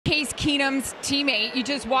Case Keenum's teammate. You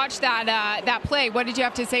just watched that play. What did you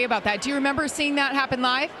have to say about that? Do you remember seeing that happen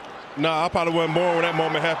live? No, I probably wasn't born when that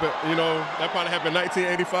moment happened. You know, that probably happened in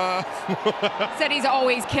 1985. Said he's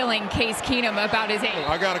always killing Case Keenum about his age.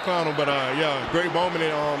 I got to clown him, but yeah, great moment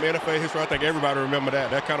in NFL history. I think everybody remember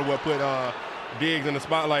that. That kind of what put Diggs in the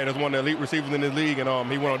spotlight as one of the elite receivers in this league, and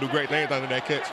he went on to do great things after that catch.